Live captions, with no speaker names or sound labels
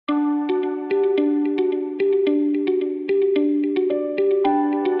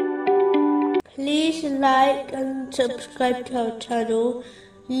like and subscribe to our channel.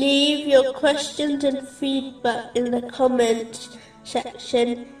 Leave your questions and feedback in the comments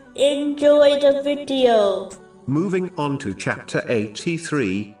section. Enjoy the video. Moving on to chapter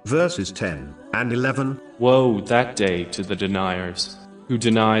 83, verses 10 and 11. Woe that day to the deniers, who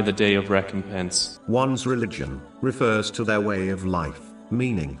deny the day of recompense. One's religion refers to their way of life,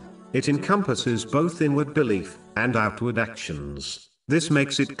 meaning it encompasses both inward belief and outward actions. This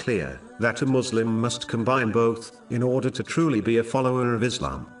makes it clear that a Muslim must combine both in order to truly be a follower of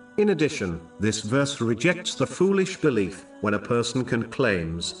Islam. In addition, this verse rejects the foolish belief when a person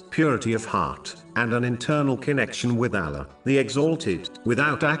claims purity of heart and an internal connection with Allah, the Exalted,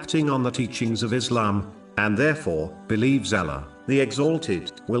 without acting on the teachings of Islam, and therefore believes Allah, the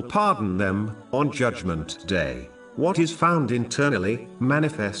Exalted, will pardon them on Judgment Day. What is found internally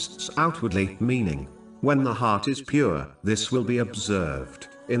manifests outwardly, meaning when the heart is pure, this will be observed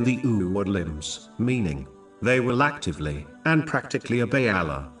in the outward limbs, meaning they will actively and practically obey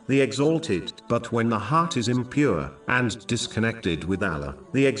Allah, the Exalted. But when the heart is impure and disconnected with Allah,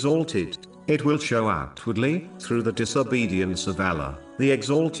 the Exalted, it will show outwardly through the disobedience of Allah, the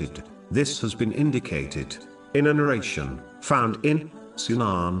Exalted. This has been indicated in a narration found in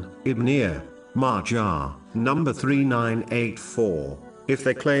Sunan Ibn Majah, number 3984. If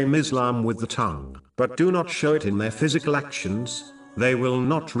they claim Islam with the tongue, but do not show it in their physical actions, they will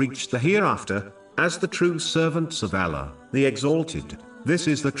not reach the hereafter as the true servants of Allah, the Exalted. This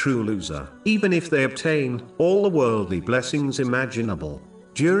is the true loser. Even if they obtain all the worldly blessings imaginable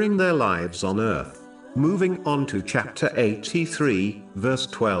during their lives on earth. Moving on to chapter 83, verse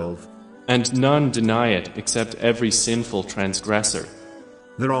 12. And none deny it except every sinful transgressor.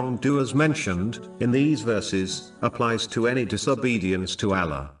 The wrongdoers mentioned in these verses applies to any disobedience to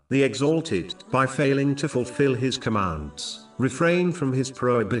Allah, the Exalted, by failing to fulfill His commands, refrain from His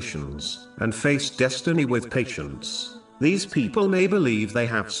prohibitions, and face destiny with patience. These people may believe they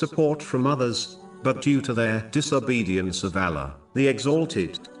have support from others, but due to their disobedience of Allah, the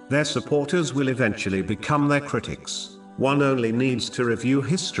Exalted, their supporters will eventually become their critics. One only needs to review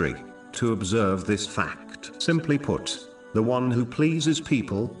history to observe this fact. Simply put, the one who pleases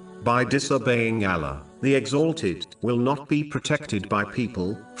people by disobeying Allah, the Exalted, will not be protected by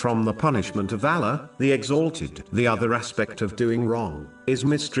people from the punishment of Allah, the Exalted. The other aspect of doing wrong is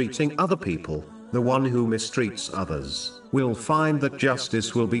mistreating other people. The one who mistreats others will find that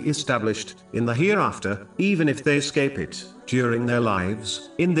justice will be established in the hereafter, even if they escape it during their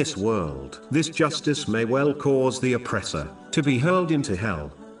lives in this world. This justice may well cause the oppressor to be hurled into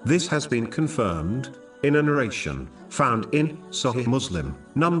hell. This has been confirmed in a narration found in Sahih Muslim,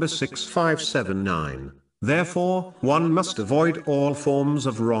 number 6579. Therefore, one must avoid all forms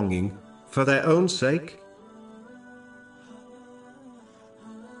of wronging for their own sake